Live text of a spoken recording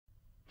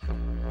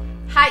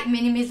Hi, my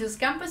name is Luz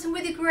Campos and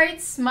with a great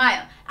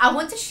smile, I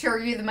want to show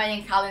you the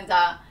Mayan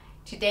calendar.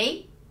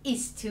 Today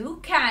is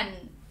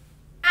Tucan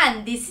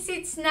and this is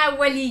its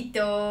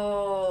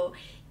Nahualito.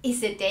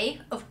 It's a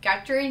day of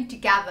gathering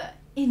together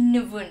in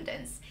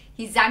abundance.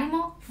 His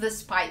animal, the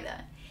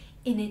spider.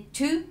 In it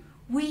too,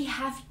 we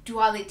have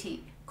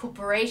duality,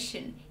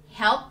 cooperation,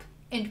 help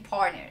and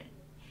partner.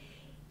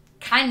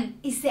 Can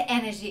is the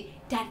energy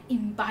that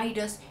invites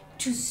us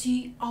to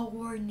see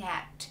our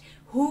net,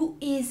 who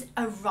is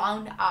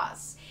around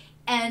us,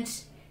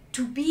 and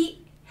to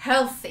be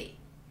healthy.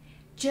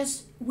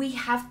 Just we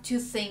have to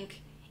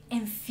think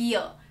and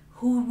feel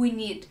who we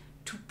need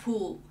to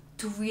pull,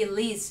 to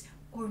release,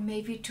 or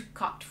maybe to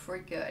cut for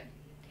good.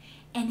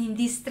 And in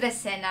this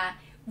trecena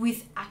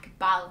with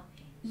AKBAL,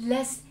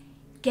 let's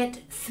get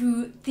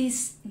through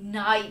this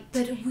night,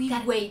 but we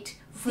wait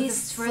for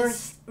this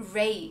first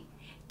ray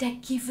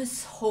that gives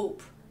us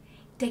hope,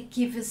 that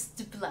gives us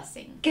the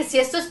blessing. Que si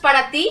esto es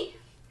para ti,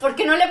 ¿por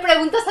qué no le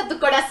preguntas a tu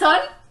corazón?